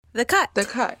The cut. The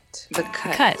cut. The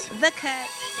cut. Cut. The cut.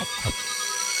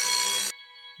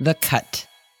 The cut.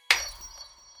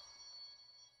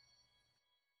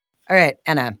 All right,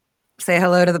 Anna, say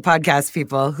hello to the podcast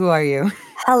people. Who are you?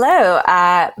 Hello,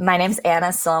 my name's Anna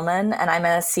Silman, and I'm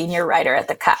a senior writer at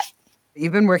The Cut.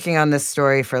 You've been working on this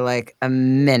story for like a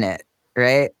minute,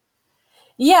 right?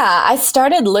 Yeah, I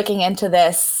started looking into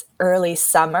this early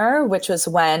summer, which was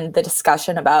when the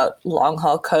discussion about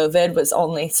long-haul COVID was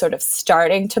only sort of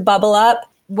starting to bubble up.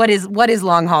 What is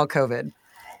long-haul COVID?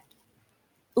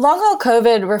 Long-haul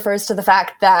COVID refers to the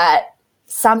fact that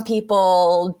some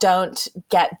people don't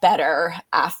get better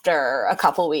after a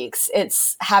couple weeks.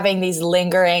 It's having these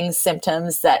lingering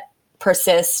symptoms that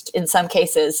persist in some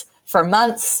cases for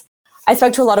months. I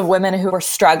spoke to a lot of women who were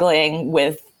struggling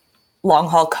with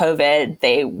long-haul COVID.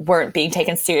 They weren't being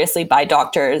taken seriously by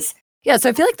doctors. Yeah, so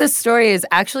I feel like this story is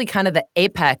actually kind of the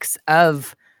apex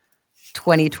of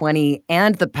 2020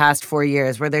 and the past 4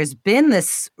 years, where there's been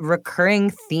this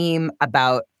recurring theme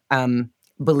about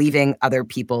believing other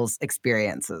people's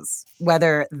experiences,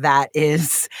 whether that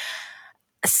is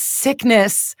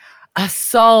sickness,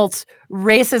 assault,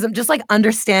 racism, just like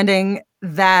understanding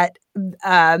that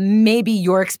maybe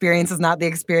your experience is not the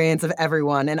experience of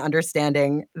everyone, and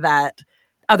understanding that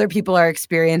other people are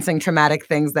experiencing traumatic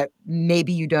things that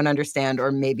maybe you don't understand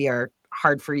or maybe are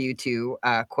hard for you to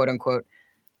quote unquote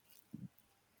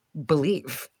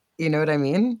believe. You know what I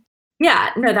mean?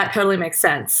 Yeah, no, that totally makes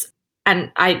sense.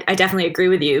 And I definitely agree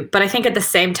with you. But I think at the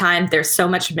same time, there's so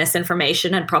much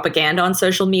misinformation and propaganda on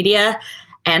social media.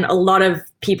 And a lot of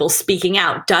people speaking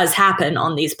out does happen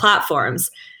on these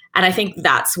platforms. And I think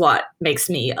that's what makes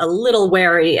me a little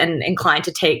wary and inclined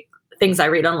to take things I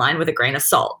read online with a grain of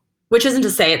salt, which isn't to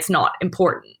say it's not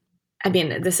important. I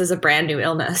mean, this is a brand new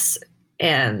illness.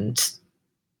 And,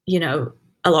 you know,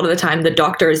 a lot of the time the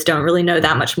doctors don't really know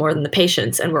that much more than the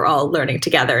patients. And we're all learning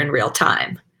together in real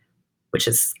time, which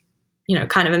is, you know,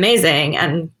 kind of amazing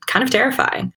and kind of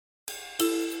terrifying.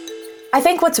 I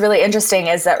think what's really interesting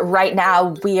is that right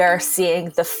now we are seeing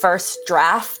the first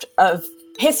draft of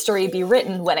history be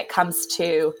written when it comes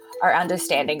to our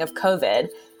understanding of COVID.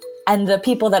 And the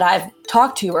people that I've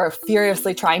talked to are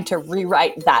furiously trying to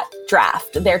rewrite that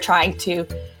draft. They're trying to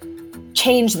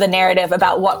change the narrative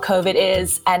about what COVID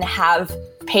is and have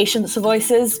patients'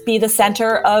 voices be the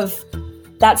center of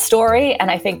that story.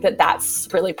 And I think that that's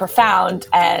really profound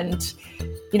and,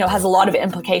 you know, has a lot of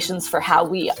implications for how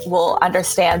we will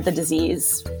understand the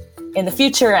disease in the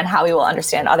future and how we will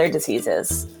understand other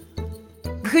diseases.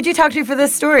 Who'd you talk to for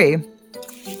this story?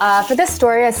 For this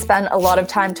story, I spent a lot of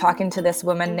time talking to this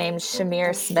woman named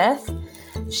Chimere Smith.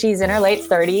 She's in her late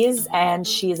 30s, and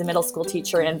she's a middle school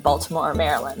teacher in Baltimore,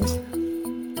 Maryland.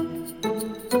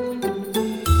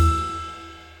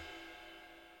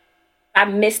 I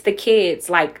missed the kids,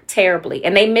 like, terribly,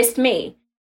 and they missed me.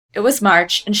 It was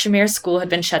March, and Chimere's school had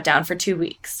been shut down for 2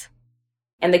 weeks.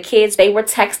 And the kids, they were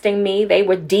texting me, they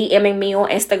were DMing me on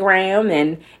Instagram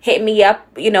and hitting me up,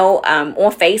 you know, on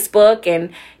Facebook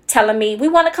and telling me, we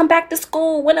want to come back to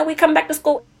school. When are we coming back to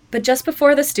school? But just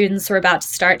before the students were about to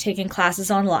start taking classes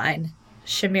online,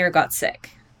 Chimere got sick.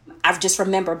 I just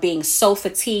remember being so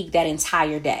fatigued that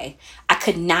entire day. I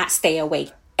could not stay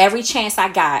awake. Every chance I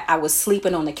got, I was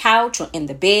sleeping on the couch or in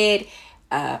the bed,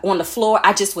 on the floor.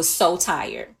 I just was so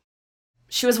tired.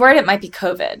 She was worried it might be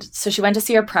COVID, so she went to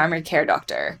see her primary care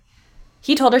doctor.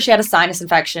 He told her she had a sinus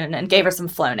infection and gave her some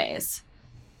Flonase.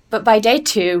 But by day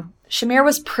 2, Chimere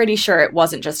was pretty sure it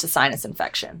wasn't just a sinus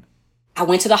infection. I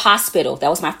went to the hospital. That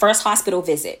was my first hospital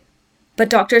visit. But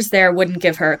doctors there wouldn't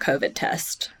give her a COVID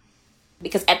test.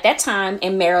 Because at that time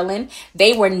in Maryland,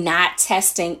 they were not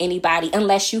testing anybody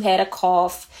unless you had a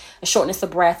cough, a shortness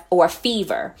of breath, or a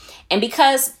fever. And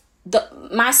because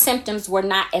my symptoms were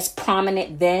not as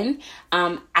prominent then,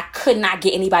 I could not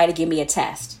get anybody to give me a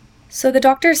test. So the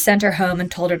doctors sent her home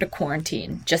and told her to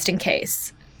quarantine, just in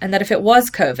case, and that if it was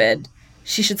COVID,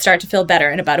 she should start to feel better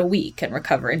in about a week and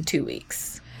recover in 2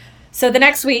 weeks. So the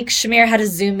next week, Chimere had a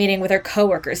Zoom meeting with her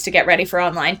coworkers to get ready for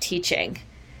online teaching.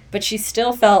 But she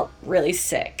still felt really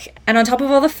sick. And on top of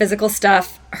all the physical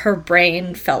stuff, her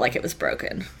brain felt like it was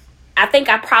broken. I think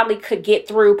I probably could get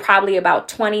through probably about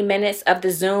 20 minutes of the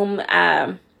Zoom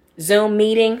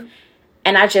meeting.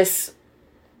 And I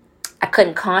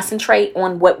couldn't concentrate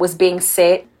on what was being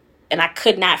said. And I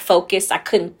could not focus. I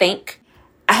couldn't think.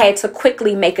 I had to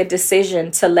quickly make a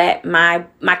decision to let my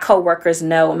coworkers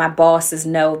know, my bosses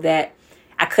know that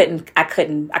I couldn't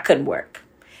work.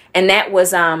 And that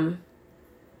was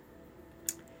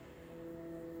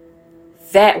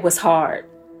hard.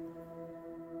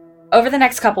 Over the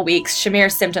next couple weeks,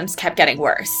 Chimere's symptoms kept getting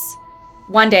worse.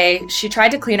 One day, she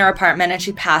tried to clean her apartment and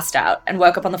she passed out and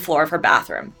woke up on the floor of her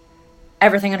bathroom.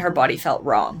 Everything in her body felt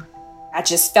wrong. I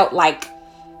just felt like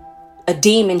a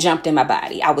demon jumped in my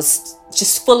body. I was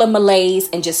just full of malaise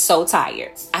and just so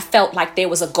tired. I felt like there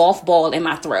was a golf ball in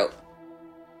my throat.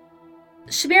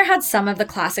 Chimere had some of the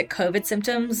classic COVID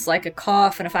symptoms, like a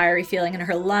cough and a fiery feeling in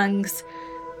her lungs,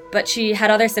 but she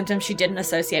had other symptoms she didn't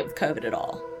associate with COVID at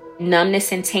all.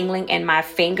 Numbness and tingling in my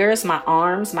fingers, my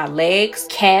arms, my legs,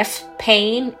 calf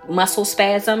pain, muscle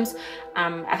spasms.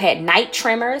 I've had night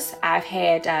tremors. I've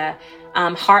had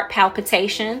heart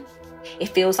palpitation. It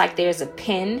feels like there's a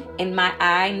pin in my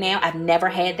eye now. I've never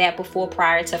had that before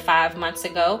prior to 5 months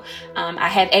ago. I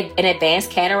had an advanced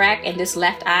cataract in this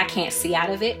left eye. I can't see out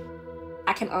of it.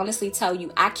 I can honestly tell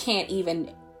you, I can't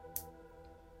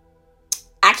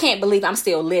believe I'm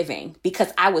still living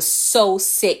because I was so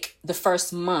sick the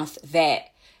first month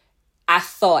that I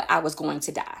thought I was going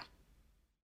to die.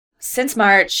 Since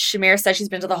March, Chimere says she's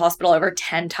been to the hospital over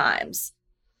 10 times.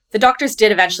 The doctors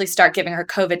did eventually start giving her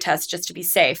COVID tests just to be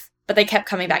safe, but they kept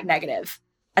coming back negative.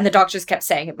 And the doctors kept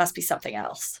saying it must be something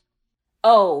else.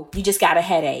 Oh, you just got a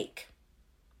headache.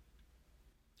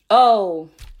 Oh,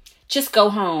 just go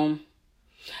home.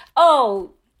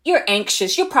 Oh, you're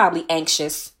anxious. You're probably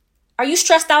anxious. Are you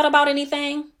stressed out about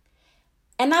anything?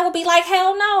 And I would be like,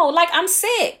 hell no. Like, I'm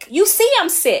sick. You see I'm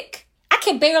sick. I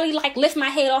can barely lift my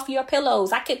head off your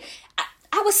pillows. I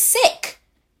was sick.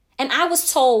 And I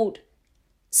was told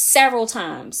several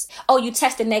times, oh, you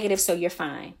tested negative, so you're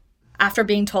fine. After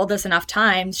being told this enough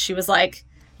times, she was like,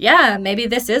 maybe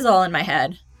this is all in my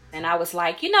head. And I was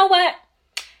like, you know what?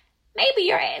 Maybe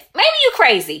you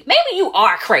crazy. Maybe you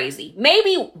are crazy.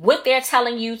 Maybe what they're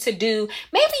telling you to do,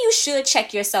 maybe you should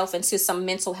check yourself into some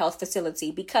mental health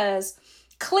facility because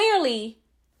clearly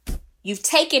you've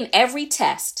taken every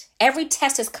test. Every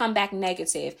test has come back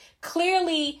negative.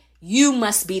 Clearly you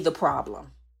must be the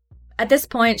problem. At this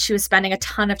point, she was spending a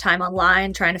ton of time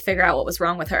online trying to figure out what was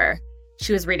wrong with her.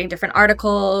 She was reading different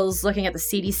articles, looking at the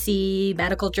CDC,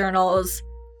 medical journals,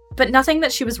 but nothing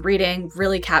that she was reading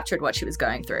really captured what she was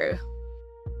going through.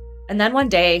 And then one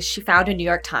day, she found a New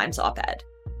York Times op-ed.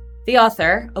 The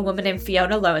author, a woman named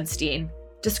Fiona Lowenstein,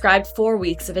 described 4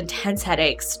 weeks of intense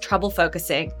headaches, trouble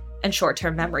focusing, and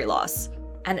short-term memory loss.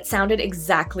 And it sounded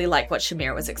exactly like what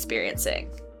Chimere was experiencing.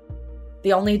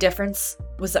 The only difference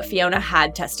was that Fiona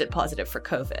had tested positive for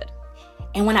COVID.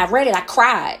 And when I read it, I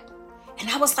cried. And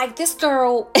I was like, this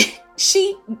girl,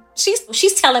 she's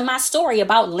telling my story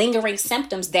about lingering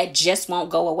symptoms that just won't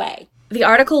go away. The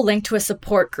article linked to a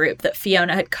support group that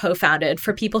Fiona had co-founded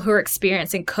for people who are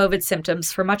experiencing COVID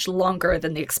symptoms for much longer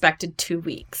than the expected 2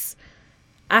 weeks.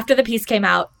 After the piece came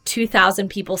out, 2,000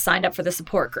 people signed up for the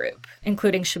support group,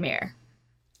 including Chimere.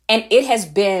 And it has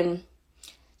been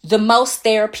the most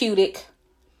therapeutic,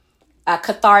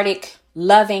 cathartic,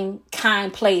 loving,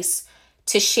 kind place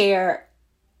to share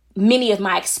many of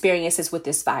my experiences with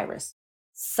this virus.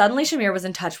 Suddenly, Chimere was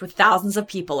in touch with thousands of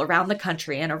people around the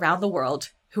country and around the world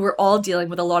who were all dealing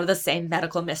with a lot of the same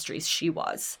medical mysteries she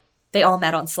was. They all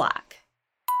met on Slack.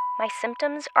 My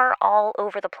symptoms are all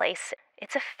over the place.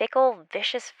 It's a fickle,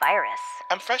 vicious virus.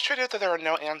 I'm frustrated that there are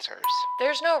no answers.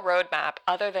 There's no roadmap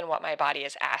other than what my body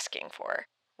is asking for.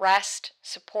 Rest,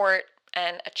 support,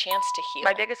 and a chance to heal.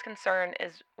 My biggest concern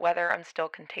is whether I'm still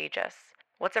contagious.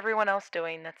 What's everyone else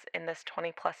doing that's in this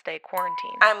 20-plus day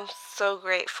quarantine? I'm so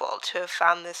grateful to have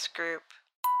found this group.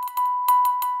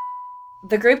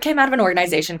 The group came out of an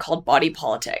organization called Body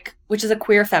Politic, which is a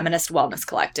queer feminist wellness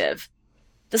collective.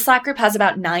 The Slack group has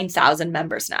about 9,000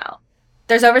 members now.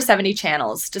 There's over 70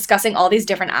 channels discussing all these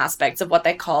different aspects of what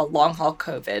they call long-haul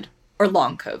COVID, or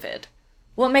long COVID.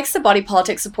 What makes the Body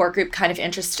Politic support group kind of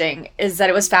interesting is that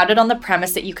it was founded on the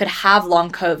premise that you could have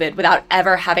long COVID without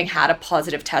ever having had a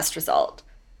positive test result.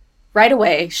 Right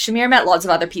away, Chimere met lots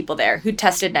of other people there who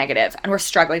tested negative and were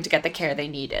struggling to get the care they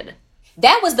needed.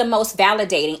 That was the most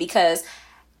validating because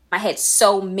I had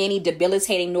so many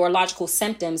debilitating neurological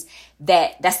symptoms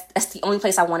that's the only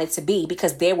place I wanted to be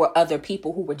because there were other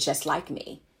people who were just like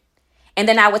me. And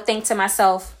then I would think to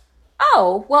myself,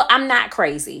 oh, well, I'm not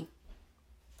crazy.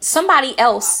 Somebody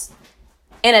else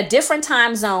in a different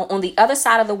time zone on the other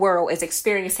side of the world is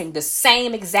experiencing the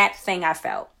same exact thing I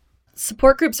felt.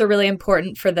 Support groups are really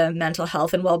important for the mental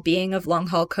health and well-being of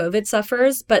long-haul COVID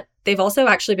sufferers, but they've also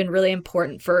actually been really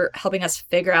important for helping us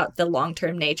figure out the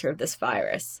long-term nature of this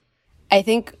virus. I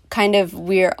think kind of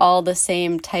we're all the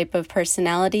same type of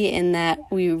personality in that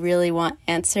we really want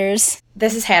answers.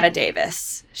 This is Hannah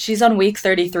Davis. She's on week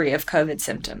 33 of COVID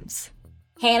symptoms.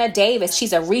 Hannah Davis,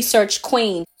 she's a research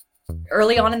queen.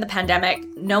 Early on in the pandemic,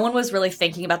 no one was really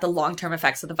thinking about the long-term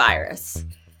effects of the virus.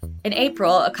 In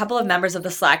April, a couple of members of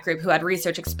the Slack group who had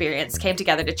research experience came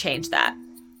together to change that.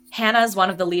 Hannah is one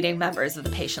of the leading members of the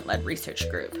patient-led research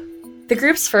group. The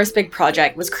group's first big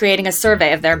project was creating a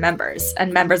survey of their members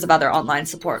and members of other online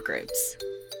support groups.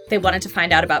 They wanted to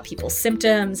find out about people's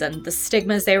symptoms and the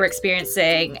stigmas they were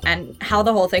experiencing and how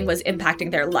the whole thing was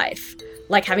impacting their life,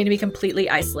 like having to be completely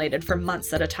isolated for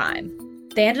months at a time.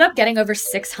 They ended up getting over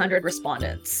 600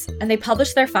 respondents, and they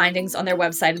published their findings on their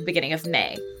website at the beginning of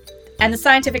May. And the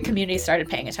scientific community started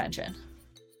paying attention.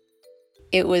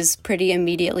 It was pretty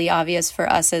immediately obvious for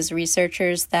us as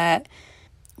researchers that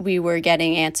we were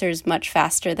getting answers much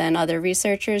faster than other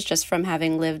researchers just from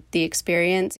having lived the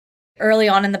experience. Early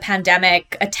on in the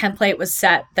pandemic, a template was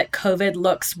set that COVID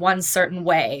looks one certain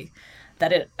way,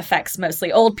 that it affects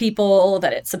mostly old people,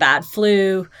 that it's a bad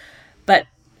flu. But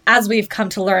as we've come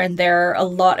to learn, there are a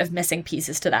lot of missing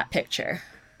pieces to that picture.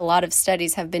 A lot of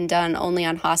studies have been done only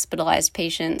on hospitalized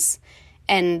patients,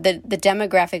 and the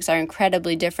demographics are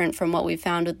incredibly different from what we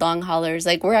found with long haulers.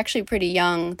 Like, we're actually pretty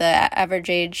young. The average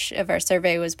age of our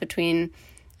survey was between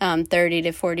 30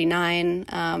 to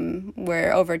 49,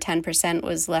 where over 10%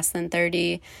 was less than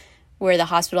 30, where the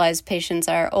hospitalized patients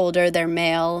are older, they're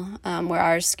male, where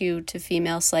ours skewed to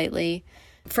female slightly.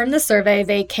 From the survey,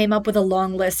 they came up with a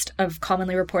long list of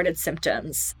commonly reported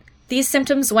symptoms. These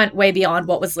symptoms went way beyond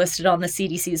what was listed on the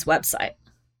CDC's website.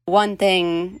 One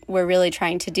thing we're really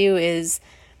trying to do is,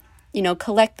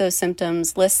 collect those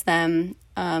symptoms, list them,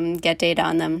 get data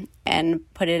on them, and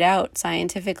put it out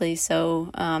scientifically.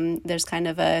 So there's kind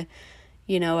of a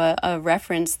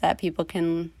reference that people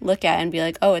can look at and be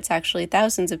like, oh, it's actually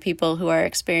thousands of people who are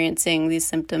experiencing these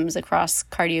symptoms across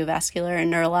cardiovascular and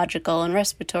neurological and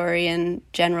respiratory and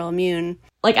general immune.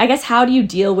 I guess, how do you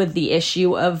deal with the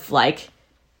issue of,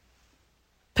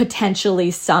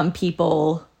 potentially some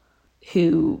people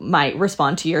who might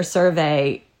respond to your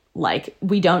survey,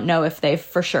 we don't know if they've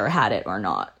for sure had it or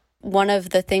not? One of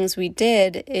the things we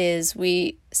did is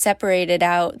we separated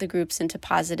out the groups into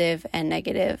positive and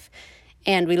negative.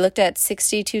 And we looked at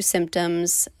 62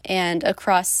 symptoms, and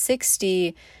across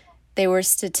 60, they were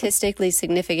statistically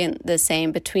significant the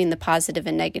same between the positive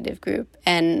and negative group.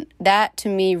 And that, to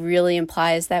me, really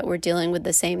implies that we're dealing with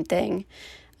the same thing.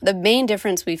 The main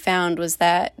difference we found was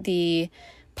that the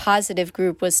positive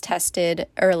group was tested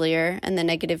earlier and the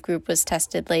negative group was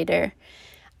tested later.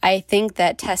 I think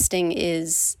that testing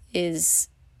is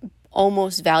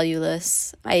almost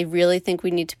valueless. I really think we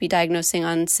need to be diagnosing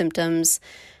on symptoms.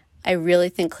 I really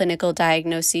think clinical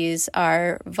diagnoses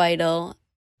are vital.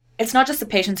 It's not just the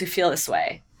patients who feel this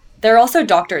way. There are also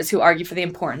doctors who argue for the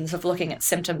importance of looking at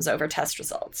symptoms over test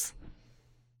results.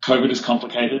 COVID is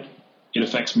complicated. It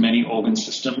affects many organ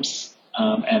systems,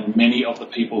 and many of the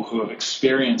people who have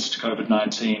experienced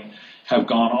COVID-19 have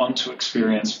gone on to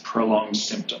experience prolonged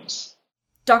symptoms.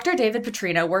 Dr. David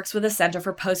Petrino works with the Center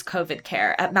for Post-COVID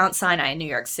Care at Mount Sinai in New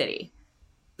York City.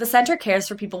 The center cares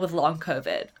for people with long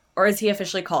COVID, or as he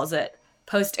officially calls it,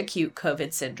 post-acute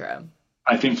COVID syndrome.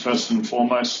 I think first and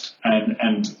foremost,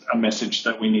 and a message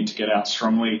that we need to get out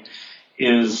strongly,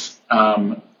 is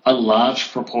a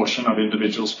large proportion of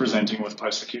individuals presenting with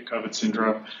post-acute COVID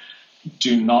syndrome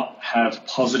do not have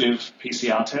positive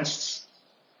PCR tests,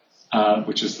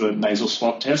 which is the nasal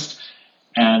swab test,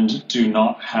 and do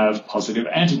not have positive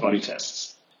antibody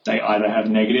tests. They either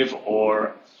have negative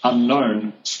or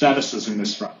unknown statuses in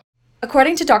this front.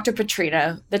 According to Dr.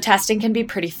 Petrino, the testing can be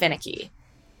pretty finicky.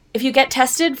 If you get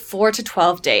tested 4 to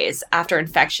 12 days after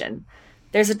infection,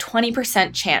 there's a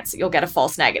 20% chance that you'll get a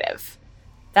false negative.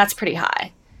 That's pretty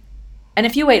high. And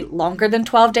if you wait longer than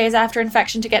 12 days after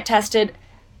infection to get tested,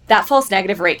 that false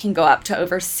negative rate can go up to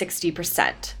over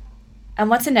 60%. And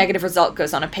once a negative result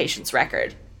goes on a patient's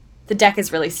record, the deck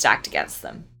is really stacked against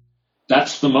them.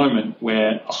 That's the moment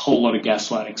where a whole lot of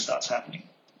gaslighting starts happening.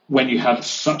 When you have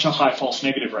such a high false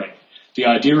negative rate, the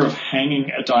idea of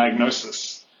hanging a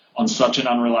diagnosis on such an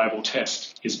unreliable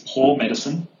test is poor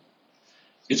medicine,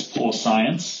 it's poor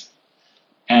science,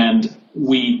 and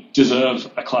we deserve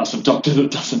a class of doctor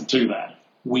that doesn't do that.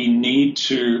 We need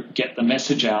to get the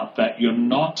message out that you're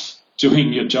not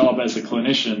doing your job as a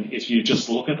clinician if you just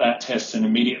look at that test and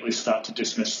immediately start to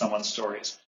dismiss someone's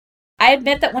stories. I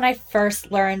admit that when I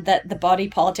first learned that the body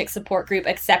politics support group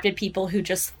accepted people who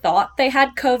just thought they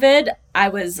had COVID, I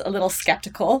was a little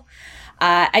skeptical.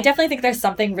 I definitely think there's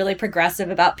something really progressive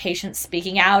about patients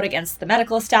speaking out against the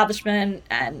medical establishment,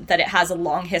 and that it has a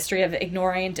long history of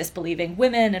ignoring and disbelieving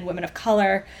women and women of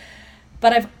color.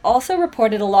 But I've also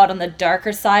reported a lot on the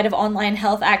darker side of online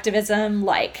health activism,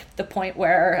 like the point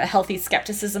where a healthy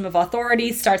skepticism of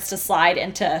authorities starts to slide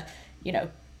into,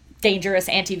 dangerous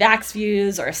anti-vax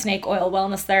views or snake oil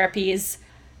wellness therapies.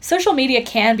 Social media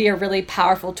can be a really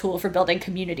powerful tool for building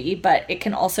community, but it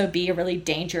can also be a really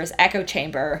dangerous echo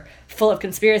chamber full of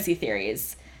conspiracy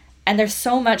theories. And there's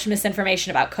so much misinformation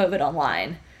about COVID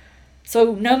online.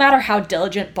 So no matter how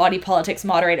diligent body politics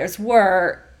moderators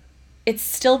were, it's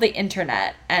still the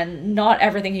internet, and not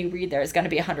everything you read there is going to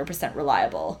be 100%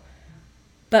 reliable.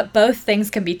 But both things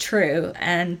can be true,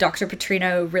 and Dr.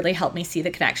 Petrino really helped me see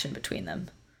the connection between them.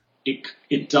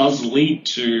 It does lead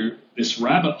to this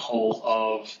rabbit hole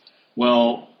of,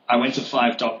 well, I went to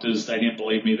 5 doctors, they didn't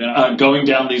believe me. Then going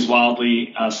down these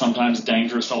wildly, sometimes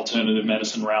dangerous alternative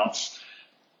medicine routes.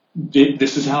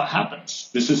 This is how it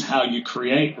happens. This is how you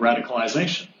create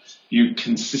radicalization. You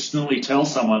consistently tell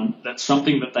someone that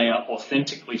something that they are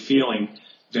authentically feeling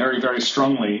very, very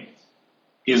strongly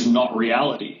is not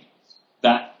reality.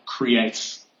 That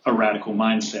creates a radical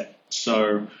mindset.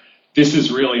 So this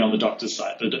is really on the doctor's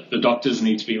side. The doctors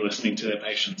need to be listening to their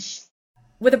patients.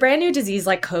 With a brand new disease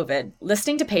like COVID,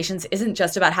 listening to patients isn't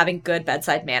just about having good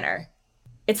bedside manner.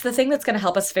 It's the thing that's going to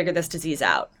help us figure this disease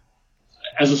out.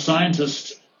 As a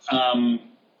scientist,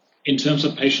 in terms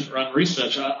of patient-run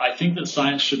research, I think that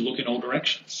science should look in all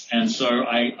directions. And so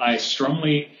I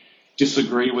strongly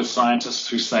disagree with scientists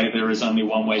who say there is only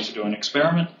one way to do an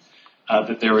experiment,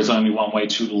 that there is only one way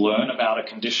to learn about a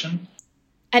condition.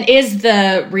 And is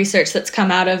the research that's come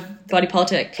out of Body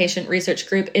Politic Patient Research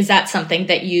Group, is that something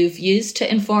that you've used to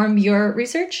inform your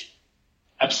research?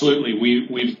 Absolutely.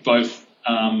 We've both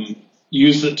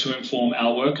used it to inform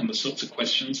our work and the sorts of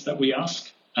questions that we ask,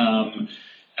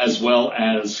 as well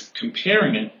as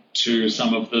comparing it to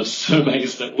some of the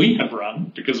surveys that we have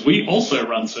run, because we also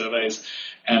run surveys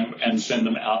and send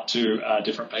them out to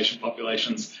different patient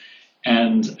populations,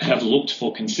 and have looked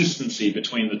for consistency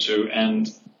between the two,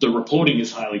 and the reporting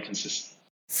is highly consistent.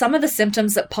 Some of the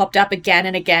symptoms that popped up again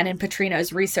and again in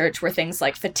Petrino's research were things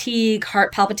like fatigue,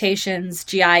 heart palpitations,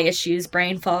 GI issues,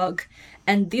 brain fog.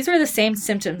 And these were the same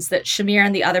symptoms that Chimere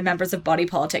and the other members of Body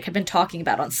Politic had been talking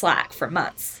about on Slack for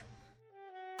months.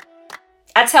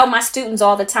 I tell my students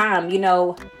all the time,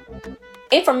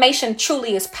 information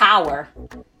truly is power.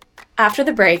 After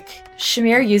the break,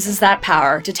 Chimere uses that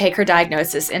power to take her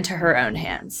diagnosis into her own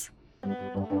hands.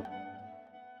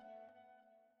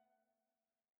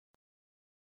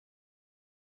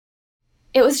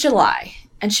 It was July,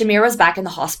 and Chimere was back in the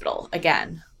hospital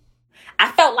again.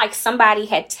 I felt like somebody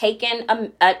had taken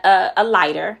a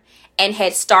lighter and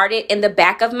had started in the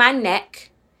back of my neck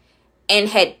and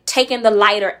had taken the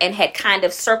lighter and had kind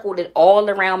of circled it all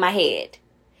around my head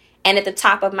and at the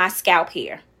top of my scalp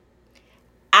here.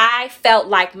 I felt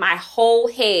like my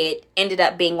whole head ended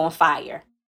up being on fire.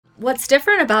 What's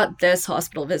different about this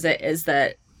hospital visit is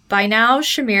that by now,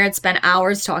 Chimere had spent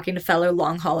hours talking to fellow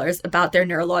long haulers about their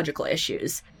neurological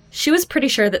issues. She was pretty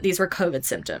sure that these were COVID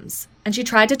symptoms, and she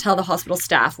tried to tell the hospital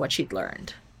staff what she'd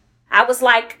learned. I was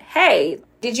like, hey,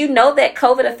 did you know that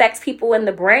COVID affects people in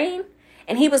the brain?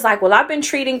 And he was like, well, I've been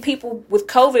treating people with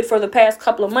COVID for the past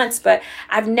couple of months, but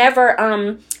I've never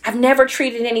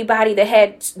treated anybody that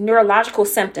had neurological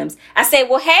symptoms. I said,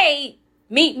 well, hey,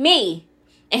 meet me.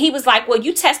 And he was like, well,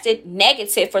 you tested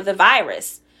negative for the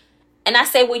virus. And I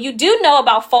said, well, you do know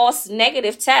about false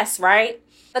negative tests, right?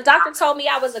 The doctor told me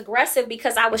I was aggressive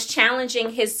because I was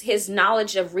challenging his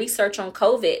knowledge of research on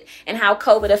COVID and how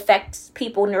COVID affects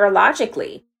people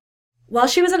neurologically. While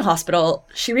she was in hospital,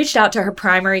 she reached out to her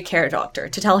primary care doctor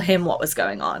to tell him what was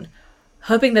going on,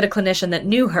 hoping that a clinician that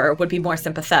knew her would be more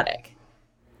sympathetic.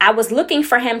 I was looking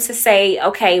for him to say,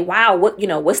 okay, wow,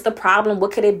 what's the problem?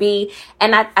 What could it be?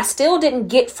 And I still didn't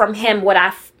get from him what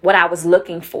I was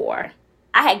looking for.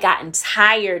 I had gotten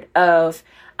tired of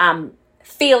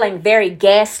feeling very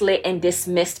gaslit and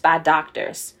dismissed by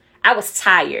doctors. I was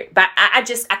tired, but I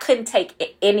couldn't take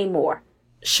it anymore.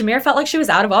 Chimere felt like she was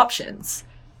out of options.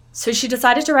 So she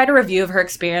decided to write a review of her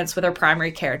experience with her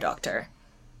primary care doctor.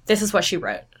 This is what she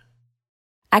wrote.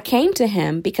 I came to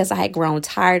him because I had grown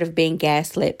tired of being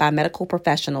gaslit by medical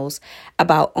professionals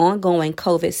about ongoing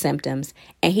COVID symptoms,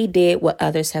 and he did what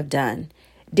others have done,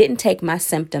 didn't take my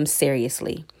symptoms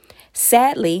seriously.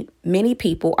 Sadly, many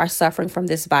people are suffering from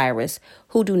this virus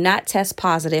who do not test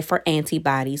positive for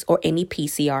antibodies or any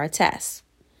PCR tests.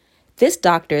 This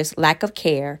doctor's lack of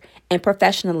care and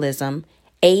professionalism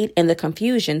aid in the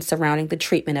confusion surrounding the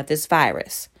treatment of this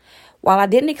virus. While I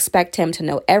didn't expect him to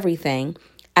know everything,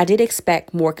 I did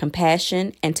expect more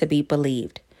compassion and to be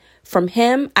believed. From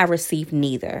him, I received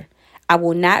neither. I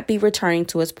will not be returning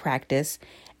to his practice,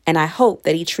 and I hope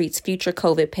that he treats future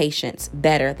COVID patients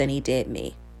better than he did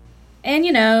me. And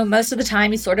most of the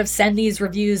time you sort of send these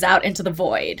reviews out into the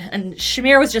void, and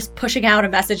Chimere was just pushing out a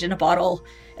message in a bottle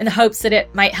in the hopes that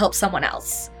it might help someone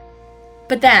else.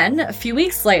 But then, a few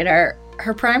weeks later,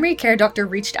 her primary care doctor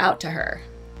reached out to her.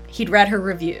 He'd read her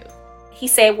review. He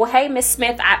said, well, hey, Miss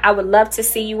Smith, I would love to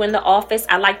see you in the office.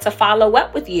 I'd like to follow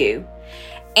up with you.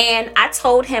 And I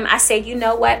told him, I said, you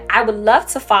know what? I would love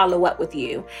to follow up with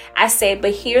you. I said,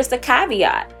 but here's the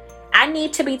caveat. I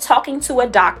need to be talking to a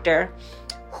doctor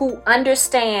who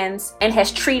understands and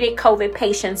has treated COVID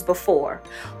patients before,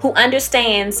 who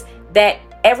understands that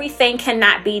everything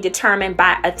cannot be determined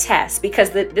by a test, because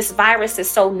this virus is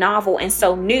so novel and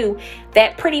so new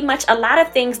that pretty much a lot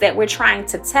of things that we're trying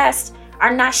to test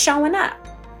are not showing up.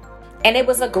 And it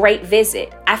was a great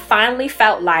visit. I finally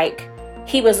felt like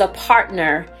he was a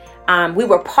partner. We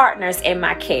were partners in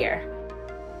my care.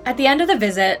 At the end of the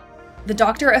visit, the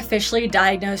doctor officially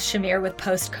diagnosed Chimere with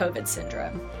post-COVID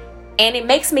syndrome. And it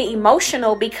makes me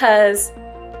emotional because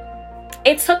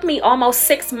it took me almost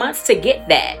 6 months to get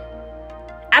that.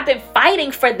 I've been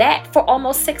fighting for that for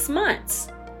almost 6 months.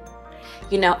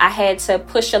 You know, I had to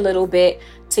push a little bit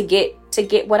to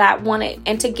get what I wanted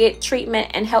and to get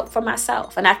treatment and help for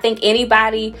myself. And I think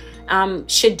anybody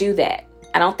should do that.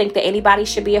 I don't think that anybody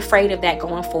should be afraid of that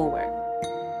going forward.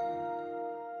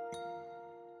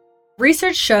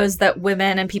 Research shows that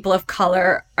women and people of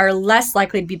color are less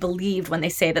likely to be believed when they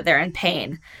say that they're in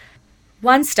pain.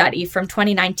 One study from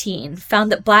 2019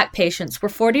 found that Black patients were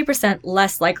 40%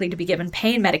 less likely to be given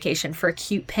pain medication for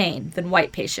acute pain than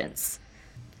white patients.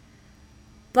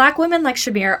 Black women like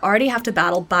Chimere already have to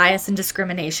battle bias and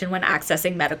discrimination when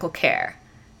accessing medical care.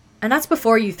 And that's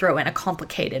before you throw in a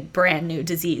complicated, brand new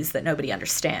disease that nobody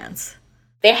understands.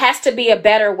 There has to be a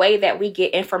better way that we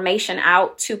get information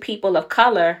out to people of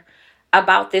color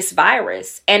about this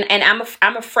virus. And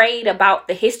I'm afraid about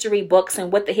the history books and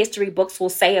what the history books will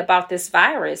say about this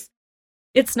virus.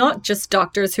 It's not just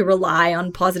doctors who rely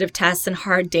on positive tests and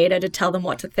hard data to tell them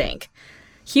what to think.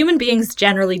 Human beings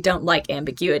generally don't like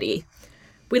ambiguity.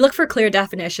 We look for clear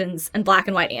definitions and black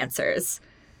and white answers.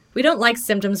 We don't like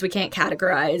symptoms we can't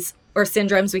categorize or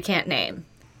syndromes we can't name.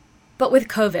 But with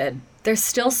COVID, there's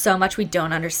still so much we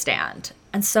don't understand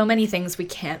and so many things we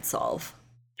can't solve.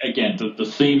 Again, the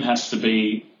theme has to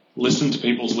be listen to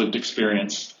people's lived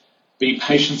experience, be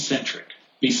patient-centric,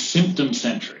 be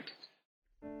symptom-centric.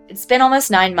 It's been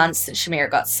almost 9 months since Chimere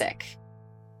got sick.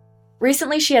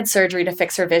 Recently, she had surgery to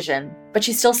fix her vision, but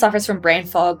she still suffers from brain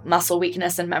fog, muscle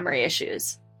weakness, and memory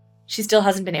issues. She still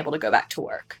hasn't been able to go back to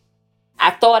work. I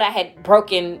thought I had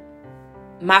broken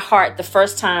my heart the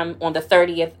first time on the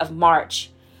 30th of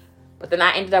March. But then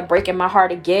I ended up breaking my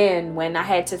heart again when I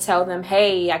had to tell them,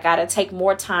 hey, I got to take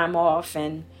more time off.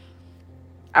 And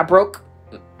I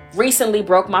recently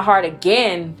broke my heart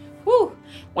again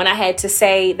when I had to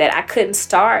say that I couldn't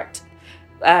start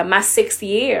my 6th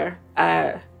year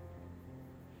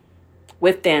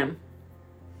with them.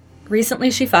 Recently,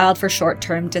 she filed for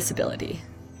short-term disability.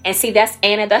 And see,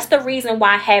 that's the reason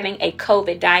why having a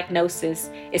COVID diagnosis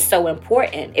is so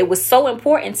important. It was so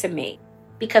important to me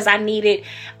because I needed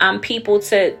people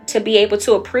to be able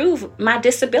to approve my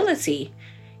disability,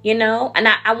 you know, and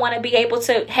I want to be able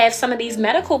to have some of these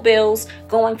medical bills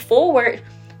going forward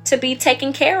to be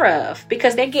taken care of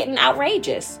because they're getting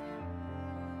outrageous.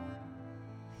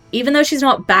 Even though she's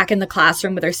not back in the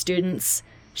classroom with her students,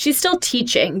 she's still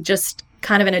teaching, just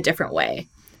kind of in a different way.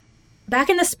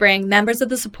 Back in the spring, members of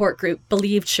the support group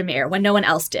believed Chimere when no one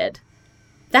else did.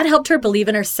 That helped her believe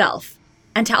in herself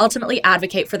and to ultimately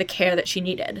advocate for the care that she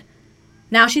needed.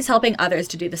 Now she's helping others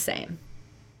to do the same.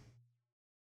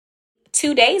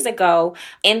 2 days ago,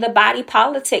 in the body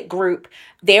politic group,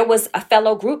 there was a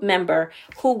fellow group member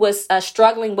who was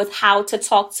struggling with how to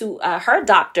talk to her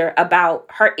doctor about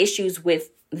her issues with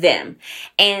them.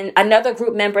 And another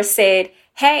group member said,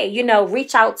 hey, you know,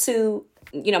 reach out to,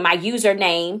 you know, my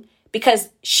username because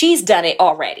she's done it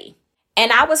already.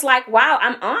 And I was like, wow,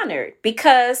 I'm honored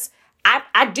because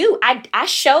I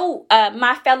show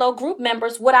my fellow group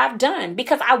members what I've done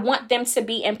because I want them to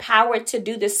be empowered to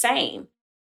do the same.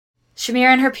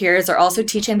 Chimere and her peers are also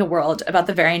teaching the world about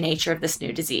the very nature of this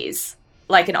new disease.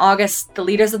 Like in August, the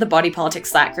leaders of the Body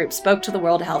Politics Slack group spoke to the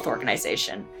World Health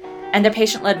Organization, and their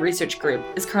patient-led research group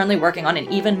is currently working on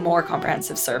an even more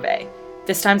comprehensive survey,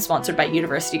 this time sponsored by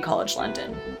University College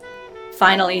London.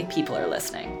 Finally, people are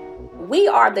listening. We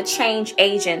are the change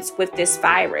agents with this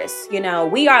virus. You know,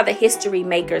 we are the history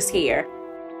makers here.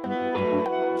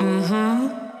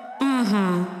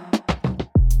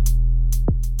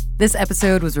 This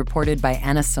episode was reported by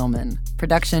Anna Silman.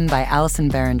 Production by Allison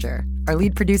Behringer. Our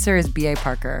lead producer is B.A.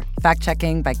 Parker.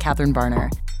 Fact-checking by Catherine Barner.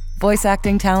 Voice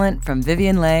acting talent from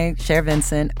Vivian Leigh, Cher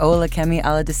Vincent, Olakemi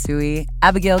Aladesui,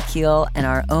 Abigail Keel, and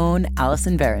our own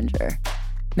Allison Behringer.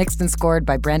 Mixed and scored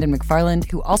by Brandon McFarland,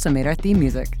 who also made our theme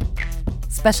music.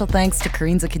 Special thanks to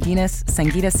Karine Zakadinas,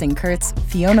 Sangeeta Singh Kurtz,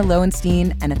 Fiona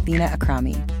Lowenstein, and Athena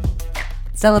Akrami.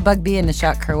 Stella Bugbee and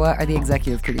Nishat Kurwa are the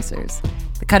executive producers.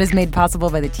 The Cut is made possible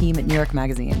by the team at New York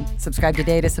Magazine. Subscribe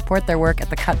today to support their work at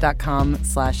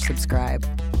thecut.com/subscribe.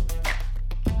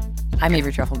 I'm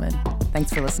Avery Trufelman.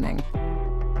 Thanks for listening.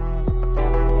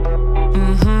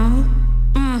 Mm-hmm.